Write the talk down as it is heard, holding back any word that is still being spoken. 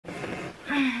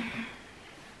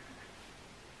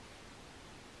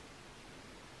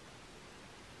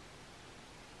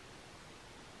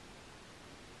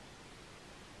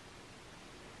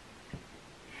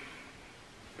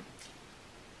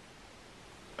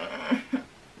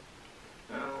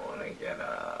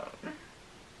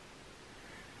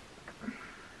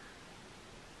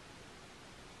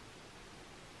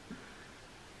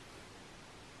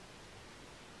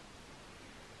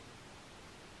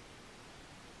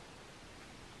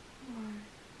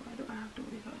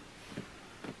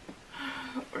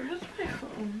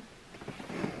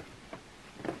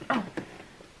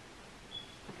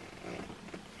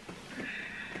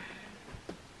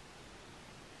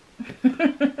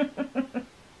I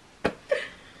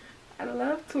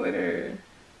love Twitter.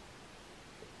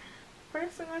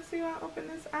 First thing I see when I open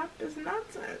this app is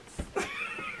nonsense.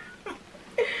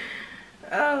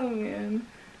 Oh man.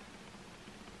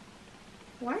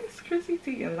 Why is Chrissy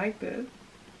Teigen like this?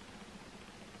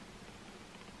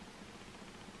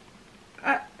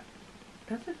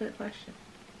 That's a good question.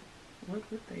 What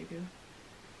would they do?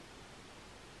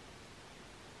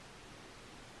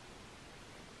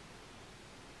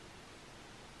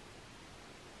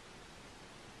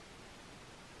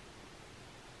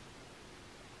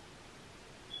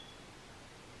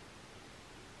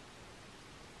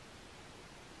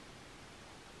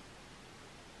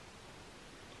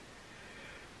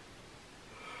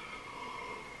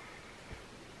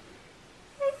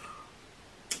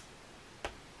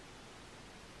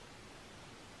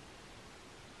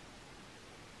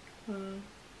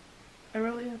 I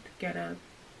really have to get up.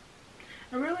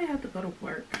 I really have to go to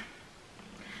work.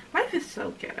 Life is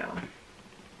so ghetto.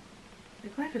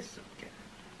 Like, life is so ghetto.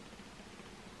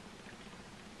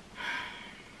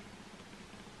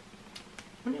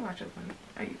 Let me watch a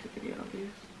YouTube video of these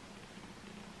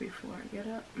before I get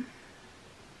up.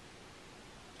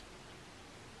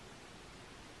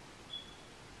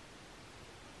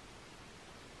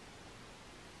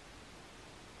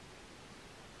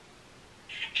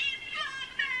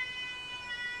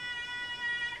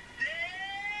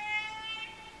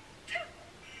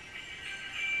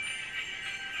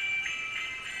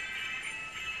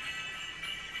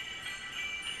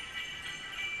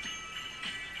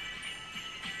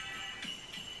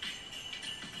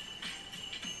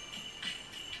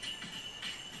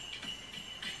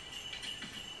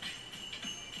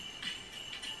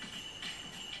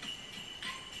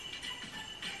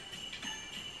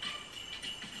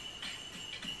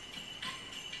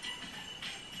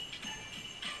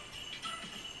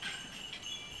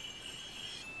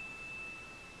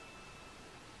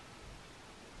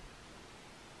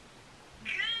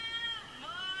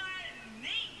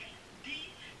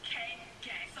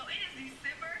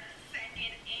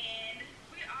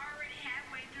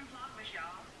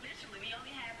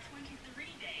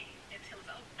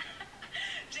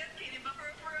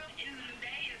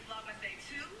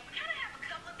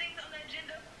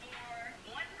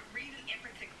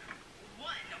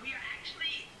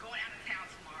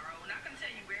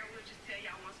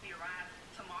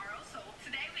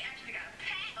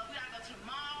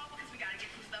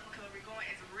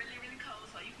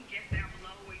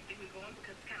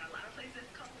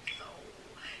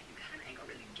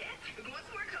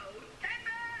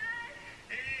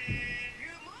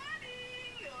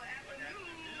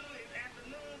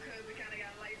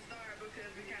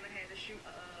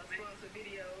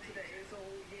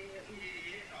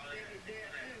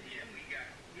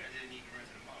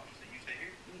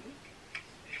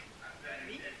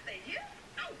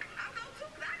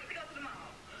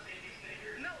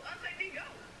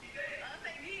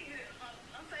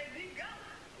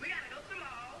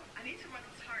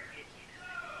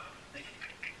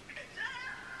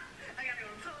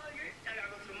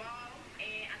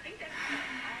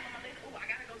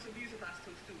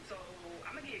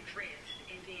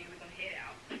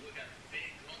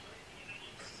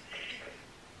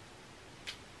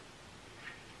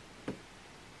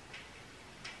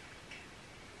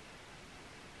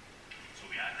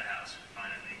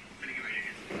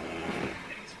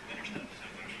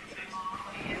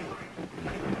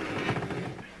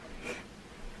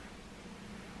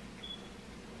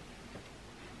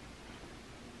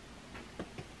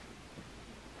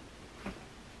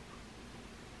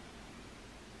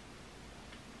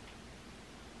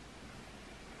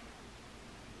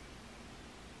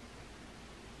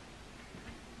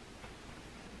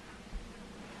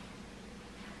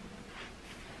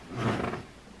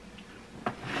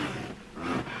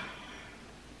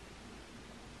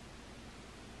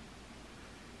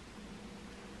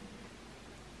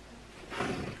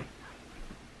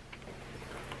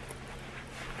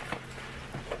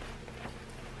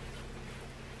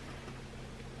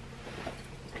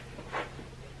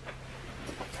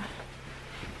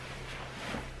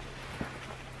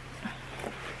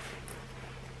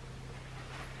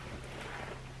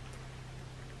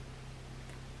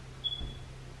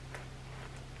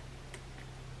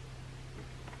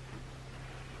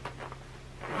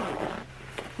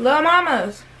 Little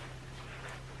mamas.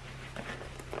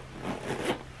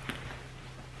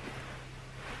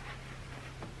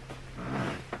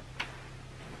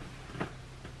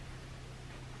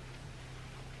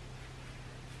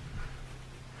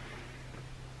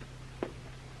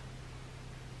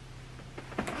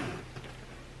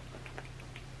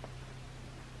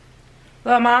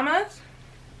 Little mamas.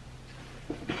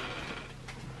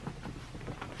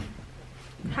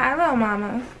 Hi, little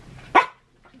mamas.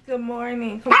 Good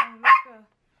morning. Come on, let's go.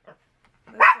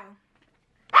 Let's go.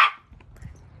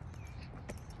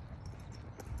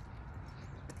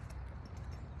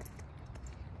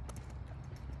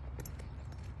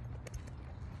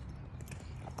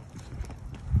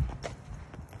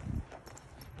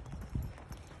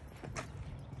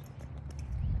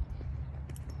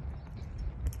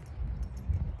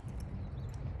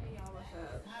 Hey, y'all, what's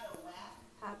up?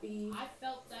 Happy. I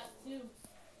felt that too.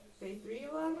 Day 3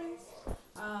 of Vlogmas.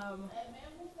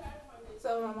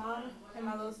 So my mom and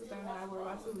my little sister and I were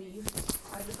about to leave.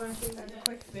 I just want to show you guys a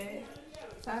quick fit.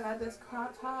 So I got this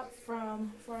crop top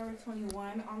from Forever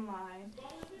 21 online.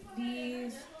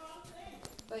 These,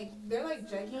 like, they're like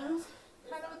jeggings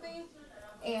kind of a thing.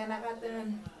 And I got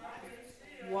them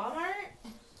in Walmart.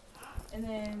 And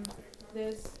then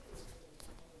this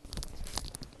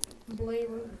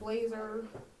blazer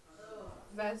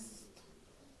vest,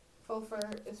 faux fur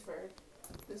is fur.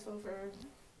 This faux fur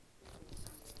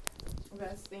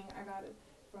vest thing, I got it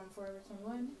from Forever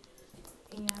 21.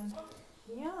 And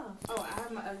yeah. Oh, I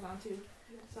have my Uggs on too.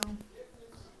 So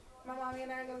my mommy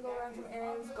and I are gonna go run some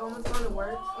errands. Let's go to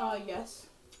work. Yes.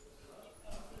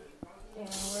 And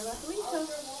we're about to leave. So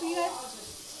see you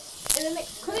guys in the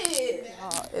next clip.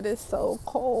 Oh, it is so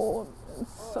cold.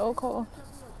 It's so cold.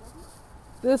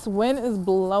 This wind is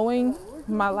blowing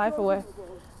my life away.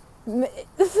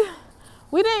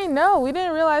 We didn't know. We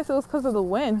didn't realize it was because of the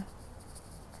wind.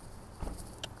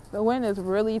 The wind is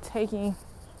really taking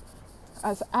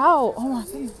us out. Oh my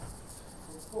goodness.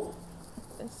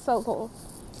 It's so cold.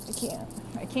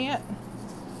 I can't.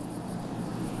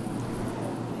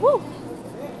 Woo.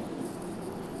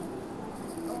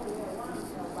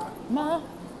 My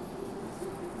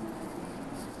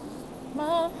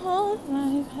whole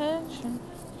life had changed.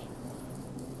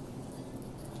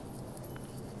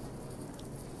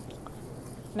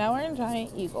 Now we're in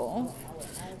Giant Eagle.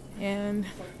 And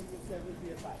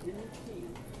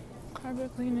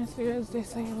carpet cleaners here is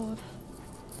disabled.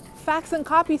 Fax and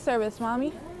copy service,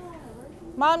 mommy.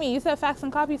 Mommy, you said fax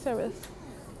and copy service.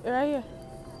 You're right here.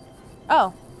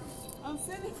 Oh. I'm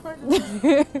sitting for the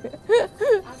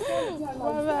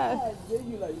My bad.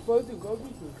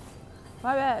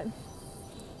 My bad.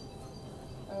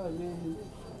 Oh, man.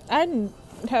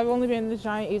 I have only been in this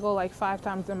Giant Eagle like 5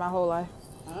 times in my whole life.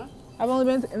 Huh? I've only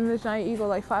been in this Giant Eagle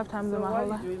like 5 times So in my why whole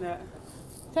you life. doing that?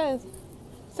 Cause,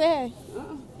 say hey.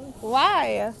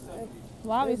 Why?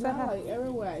 Mommy It's said not hi. like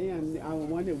everywhere I am. I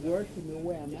want the world to know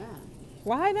where I'm at.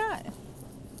 Why not?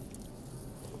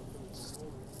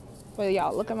 But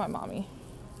y'all, look at my mommy.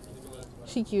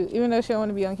 She cute, even though she don't want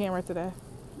to be on camera today.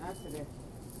 Not today.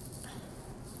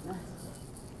 Not.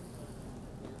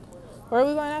 Where are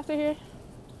we going after here?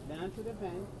 Down to the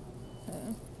bank.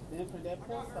 Then for that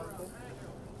post office.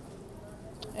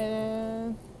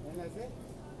 And And that's it.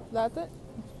 that's it.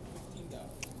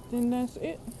 Then that's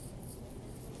it.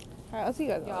 Alright, I'll see you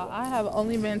guys. Y'all, I have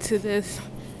only been to this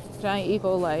Giant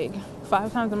Eagle like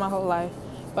 5 times in my whole life.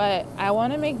 But I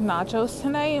want to make nachos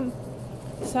tonight.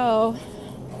 So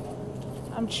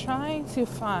I'm trying to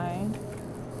find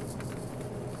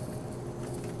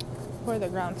where the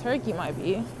ground turkey might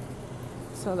be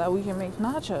so that we can make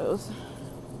nachos.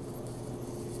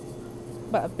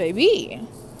 But baby,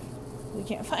 we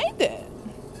can't find it.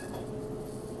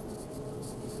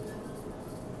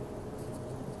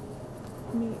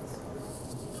 Meat.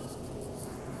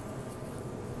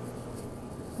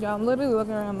 Y'all, I'm literally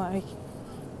looking around like,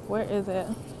 where is it?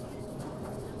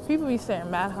 People be staring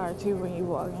mad hard too when you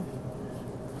walk in.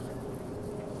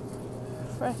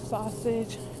 Fresh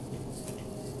sausage,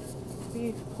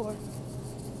 beef, pork,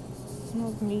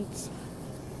 smoked meats.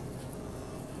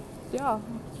 Y'all,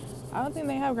 I don't think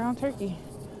they have ground turkey.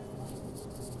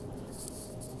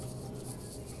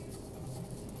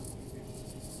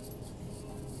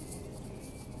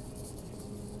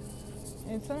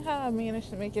 And somehow I managed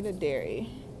to make it a dairy.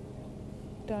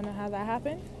 Don't know how that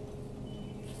happened.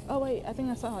 Oh wait, I think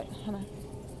I saw it. Hold on.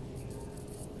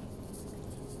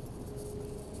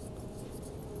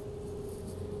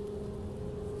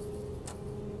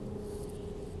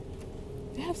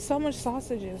 They have so much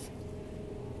sausages.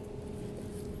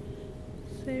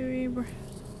 Savory bread.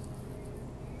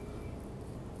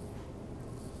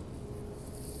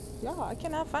 Y'all, I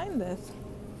cannot find this.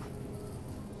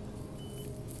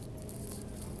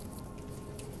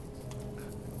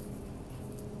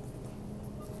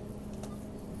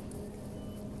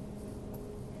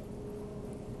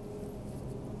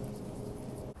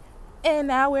 And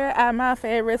now we're at my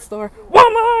favorite store,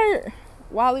 Walmart.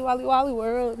 Wally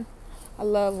World. I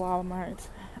love Walmart.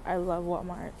 I love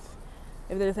Walmart.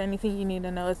 If there's anything you need to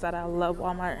know, it's that I love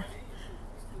Walmart.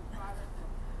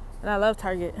 And I love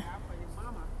Target.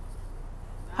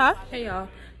 Huh? Hey y'all.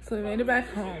 So we made it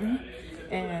back home.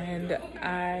 And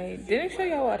I didn't show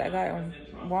y'all what I got on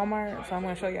Walmart. So I'm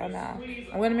going to show y'all now.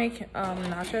 I'm going to make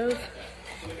nachos.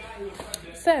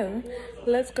 So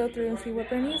let's go through and see what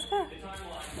Bernice got.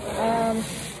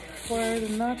 For the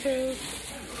nachos,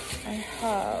 I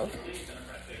have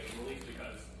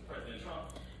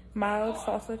mild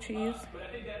salsa cheese.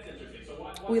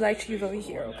 We like cheese over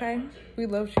here, okay? We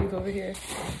love cheese over here.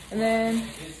 And then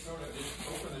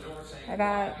I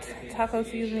got taco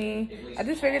seasoning. I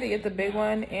just figured to get the big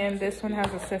one, and this one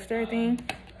has a sifter thing.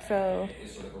 So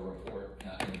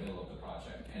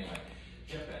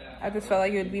I just felt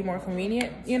like it would be more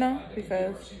convenient, you know,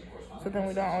 because so then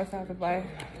we don't always have to buy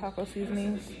taco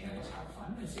seasonings.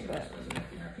 But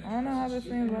I don't know how this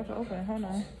thing is about to open. Hold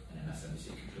on.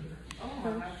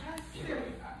 Hold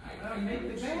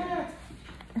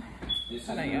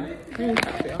on, y'all.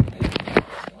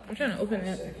 I'm trying to open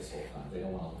it.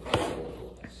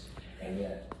 And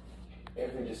yet,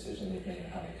 every decision they've made in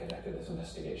how they conducted this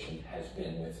investigation has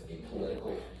been with a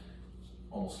political,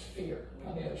 almost fear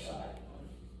on the other side.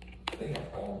 They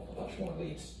have a bunch more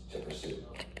leads to pursue,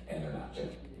 and they're not doing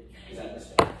it. Is that a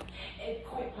mistake? It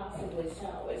quite possibly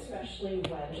so, especially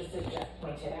when, just as Jeff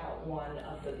pointed out, one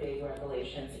of the big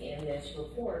revelations in this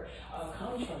report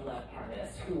comes from Lev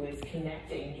Parnas, who is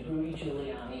connecting Rudy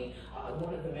Giuliani,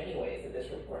 one of the many ways that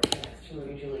this report connects to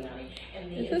Rudy Giuliani,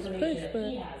 and the information that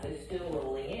he has is still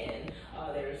rolling in.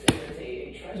 There's a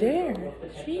treasure trove of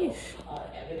potential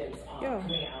evidence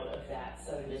coming out of that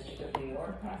Southern District of New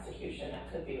York prosecution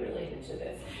that could be related to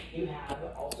this. You have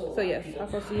also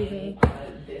taco seasoning.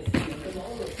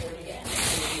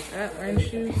 Orange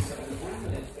juice,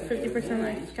 50%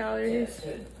 less calories,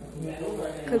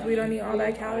 because we don't need all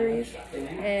that calories,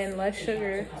 and less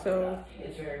sugar, so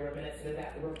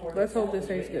let's hope this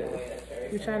tastes good.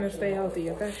 We're trying to stay healthy,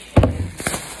 okay?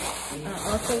 I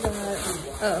also got,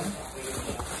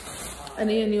 I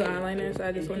need a new eyeliner, so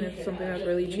I just wanted something that's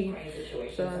really cheap,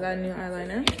 so I got a new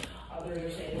eyeliner.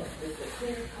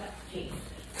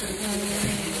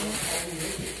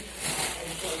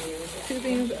 Two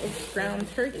things of ground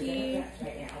turkey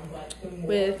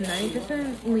with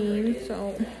 90% lean,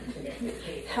 so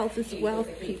health is wealth,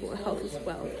 people. Health is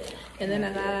wealth. And then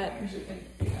I got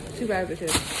 2 bags of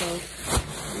chips, so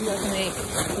you guys can make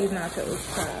these nachos.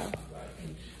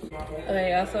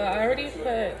 Okay, y'all, so I already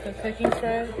put the cooking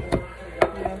tray.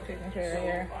 We have a cooking tray right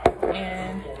here,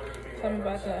 and so I'm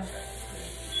about to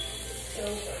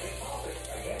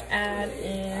add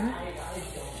in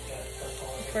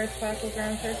first pack of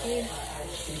ground turkey.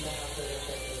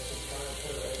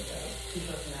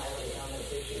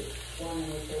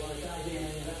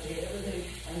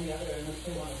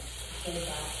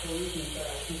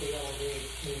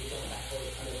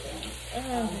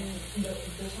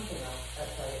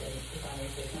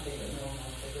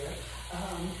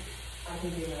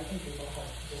 I think people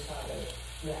have decided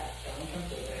that Donald Trump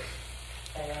did this,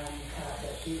 and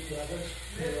that these levers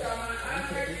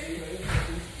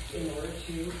in order to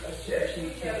achieve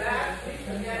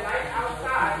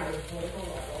political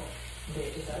level. They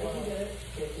decided to do it.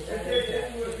 They decided that it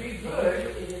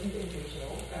isn't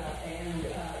impeachable, and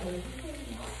when people are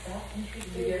not that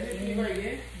interested in the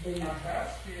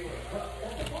that's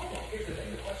a problem. Here's the thing,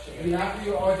 the question. You have to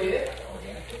all did?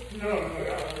 No.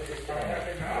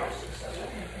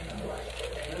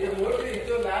 It would be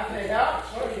still laughing it out.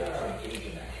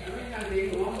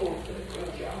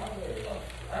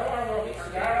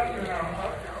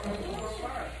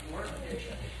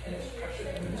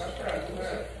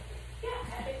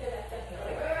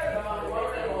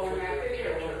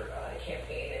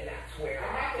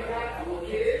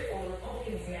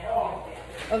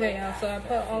 Okay, y'all, so I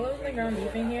put all of the ground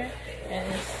beef in here,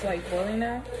 and it's like boiling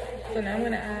now. So now I'm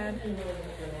gonna add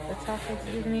the taco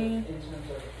seasoning.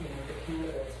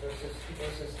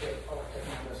 Versus the elected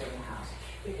members in the House.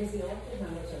 Because the elected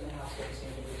members in the House don't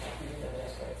seem to be talking to their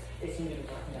districts. They seem to be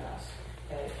talking to us.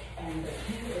 Okay? And the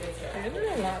candidates are...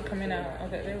 There's a lot coming out.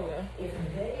 Okay, there we go. If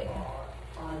they are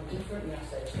on a different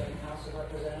message than the House of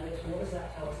Representatives, what does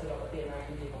that tell us about what the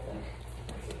American people think?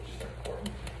 It's just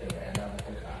important. And I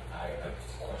have a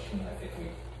question I think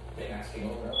we've been asking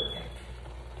over and over again.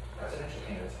 Presidential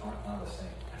candidates aren't on the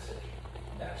same message.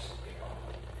 That's the big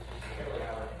problem. Kimberly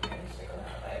Howard and stick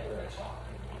around. We're going to talk.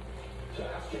 So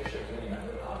House Judiciary Committee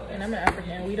member. And I'm an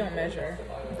African. We don't measure.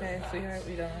 Okay, sweetheart,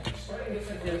 we don't.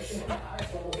 We just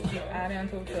add on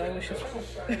to it till I wish it for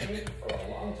a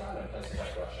long time in places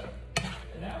like Russia.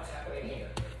 And now it's happening here.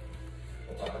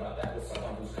 We'll talk about that with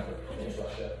someone who's covered Putin's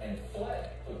Russia and fled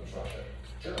Putin's Russia,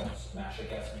 journalist Masha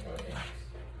Gessen.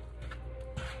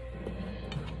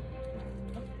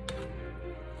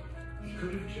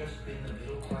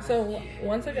 So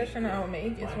one suggestion I would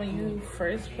make is when you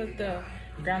first put the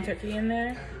ground turkey in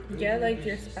there, get like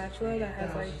your spatula that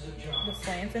has like the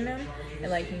slants in them and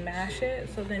like mash it,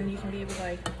 so then you can be able to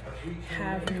like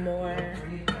have more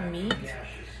meat,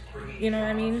 you know what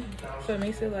I mean? So it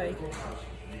makes it like,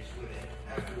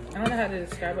 I don't know how to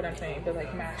describe what I'm saying, but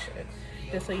like mash it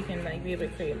just so you can like be able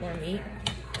to create more meat.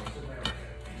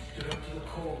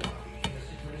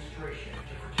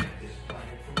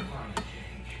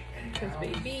 Because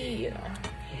baby, you know,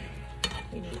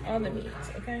 we need all the meats,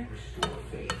 okay?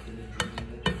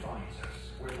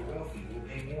 Where the wealthy will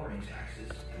pay more in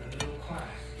taxes and the middle class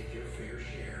get their fair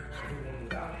share. Everyone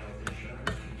without health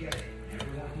insurance can get it.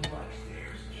 Everyone who likes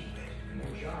theirs, keep it.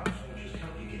 More jobs won't just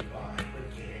help you get by, but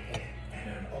get ahead. And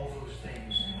on all those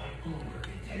things, Mike Bloomberg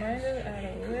intends. Might just add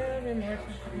a little bit more,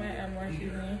 might add more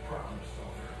seasoning.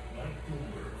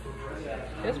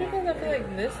 Just because I feel like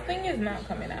this thing is not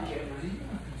coming out.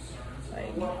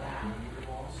 Like,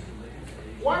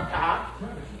 What?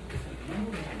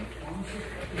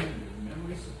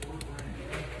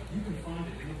 You can find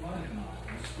it in the vitamin aisle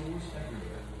in stores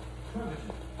everywhere.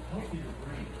 Prevagen, healthier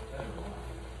brain, better life.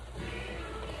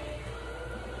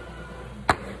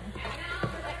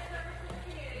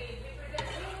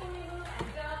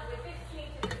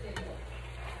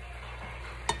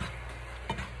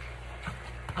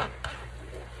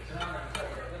 It's an honor to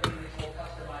Liberty Mutual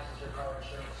customizes your car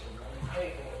insurance so you only pay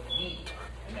for what you need.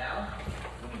 And now,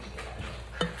 we need to get that.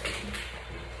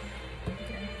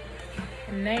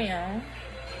 now,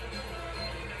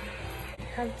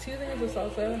 have two things of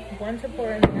salsa, one to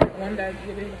pour in here, one that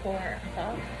you'll be able to pour on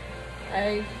top.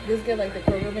 I just get like the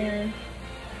Kroger brand.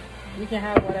 You can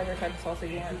have whatever type of salsa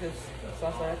you want, just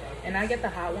salsa. And I get the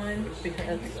hot one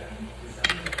because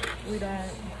we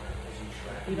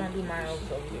don't do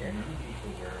miles over here.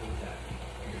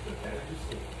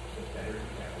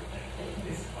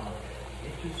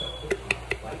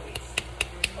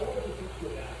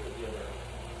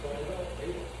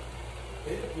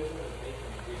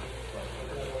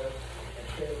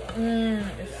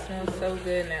 It smells so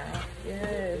good now.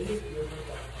 Yes.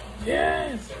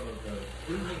 Yes.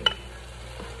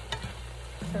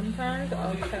 Sometimes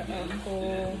I'll cut a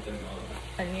whole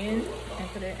onion and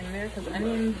put it in there because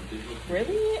onion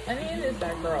is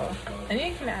that girl.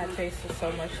 Onion can add taste to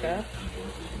so much stuff.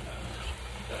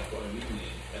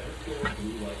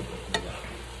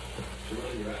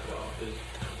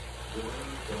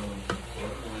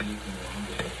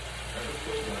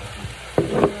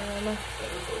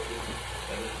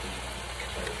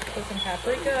 Put some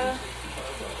paprika.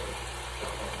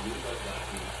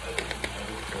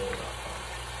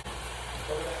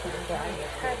 Some black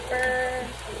pepper.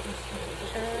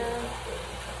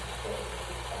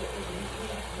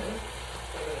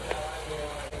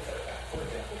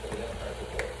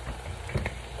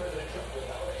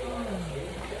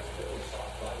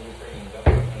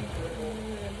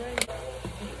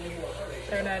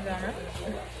 Throw that down.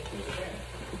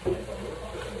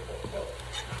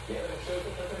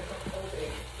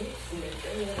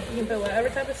 You can put whatever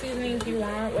type of seasonings you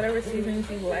want, whatever seasonings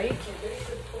you like.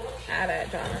 Add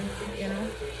that, John. You know,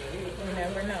 you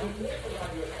never know.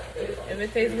 If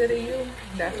it tastes good to you,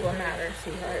 that's what matters,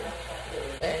 sweetheart.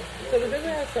 Okay. So because it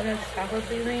has so much taco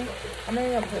seasoning, I'm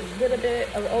only gonna put a little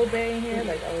bit of Old Bay in here,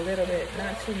 like a little bit,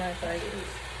 not too much,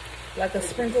 like a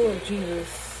sprinkle of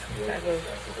Jesus type of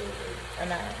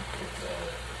amount.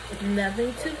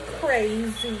 Nothing too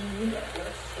crazy.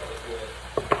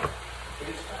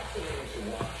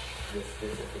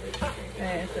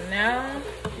 Okay, so now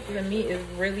the meat is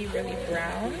really, really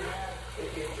brown.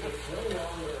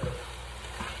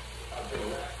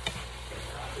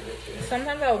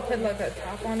 Sometimes I will put like a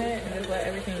top on it and just let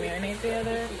everything marinate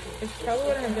together. It's probably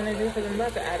what I'm gonna do because I'm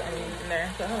about to add onion in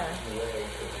there. So hold on.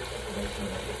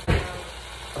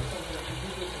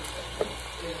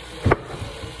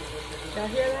 Y'all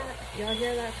hear that? Y'all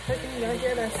hear that cooking? Y'all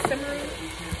hear that simmering?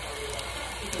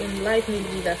 In life needs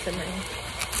to be that simmering.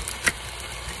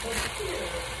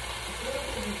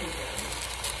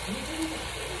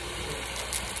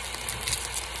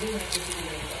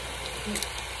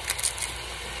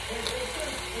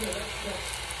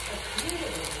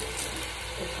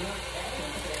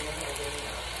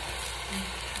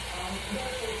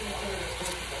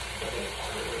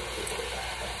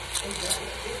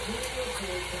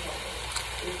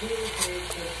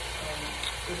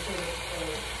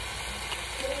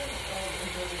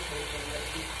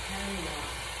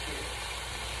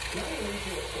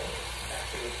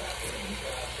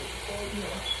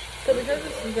 So because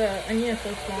the onion is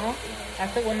so small, I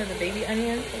took one of the baby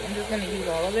onions. So I'm just gonna use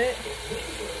all of it.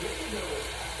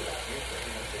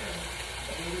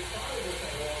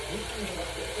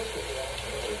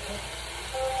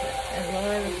 And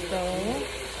lower the stove.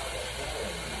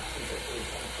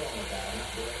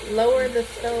 Lower the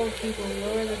stove, people.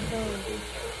 Lower the stove.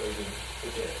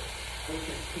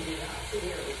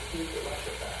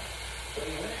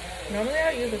 Normally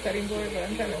I use a cutting board, but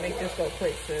I'm trying to make this go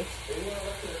quick, sis.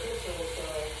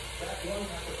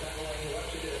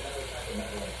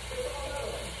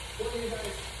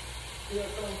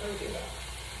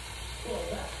 Well,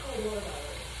 that's called what about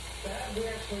it? That we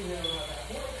actually know how that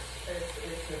works.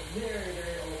 It's a very,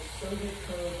 very old Soviet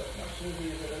code, but Russians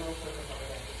use it and all sorts of other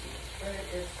entities. Right?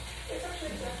 It's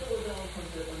actually exactly what Donald Trump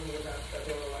did when he was asked by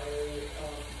Bill O'Reilly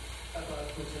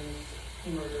about Putin's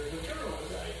murder of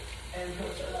journalists. Right. And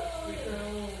Trump said,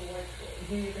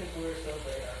 do you think we're so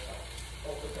great ourselves?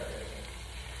 Also paraphrasing.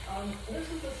 This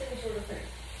is the same sort of thing.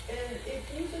 And it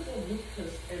uses a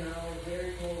weakness in our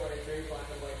very polarized, very black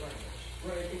and white language.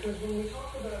 Right, because when we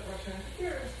talk about Russian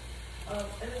interference,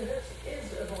 and this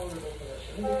is a vulnerable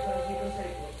position because you can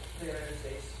say, look, the United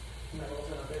States meddles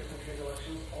in other countries'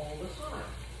 elections all the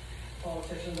time.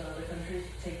 Politicians in other countries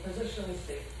take positions,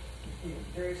 take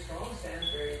very strong stands,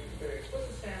 very, very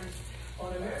explicit stands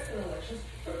on American elections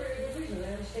for a very good reason. They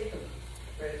have a stake in them,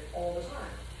 right, all the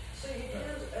time. So you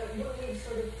can't, when we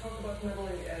sort of talk about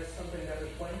meddling as something that is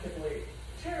blanketly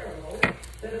terrible,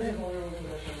 that is a vulnerable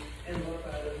position, and what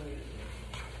about it immediately?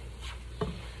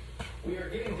 We are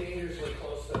getting dangerously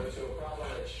close, though, to a problem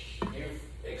that you've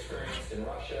experienced in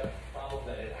Russia, a problem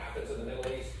that it happens in the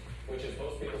Middle East, which is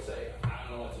most people say, I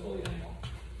don't know what to believe anymore,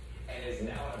 and is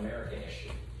now an American issue.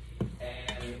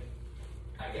 And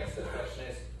I guess the question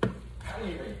is, how do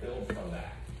you rebuild from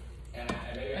that? And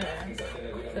maybe I'm asking something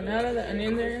that we don't. So now that the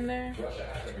onions are in there,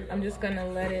 I'm just gonna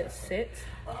let it sit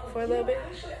for a little bit.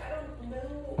 Actually, I don't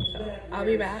know So I'll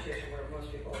be back.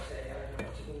 Most people say, I don't know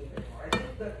what to believe anymore. I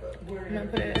think that we're I'm gonna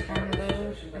put it on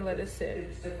low and let it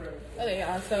sit. Okay,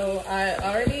 y'all, so I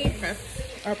already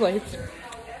prepped our plates.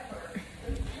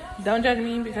 Don't judge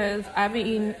me because I haven't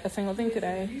eaten a single thing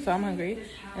today, so I'm hungry.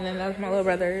 And then that's my little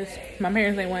brother's. My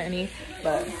parents ain't want any,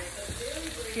 but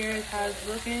here's how it's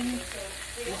looking.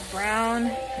 It's brown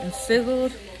and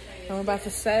sizzled, and we're about to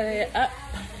set it up.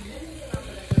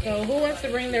 So who wants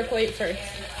to bring their plate first?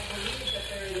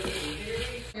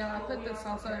 Yeah, I put the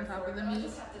salsa on top of the meat,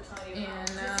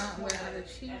 and now I'm gonna add the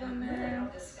cheese on there.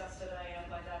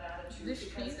 This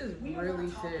cheese is really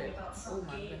thick. Oh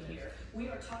my goodness. We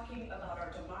are talking about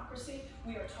our democracy.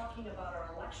 We are talking about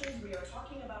our elections. We are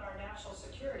talking about our national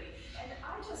security. And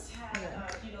I just had,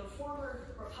 former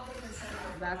Republican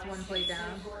Senator. That's one plate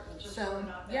down. So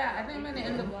yeah, I think I'm gonna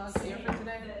end the vlog here for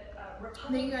today.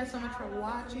 Thank you guys so much for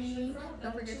watching.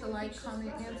 Don't forget to like,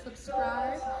 comment, and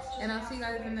subscribe. And I'll see you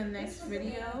guys in the next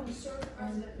video.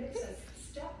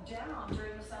 Step down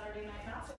during the Saturday Night Massacre.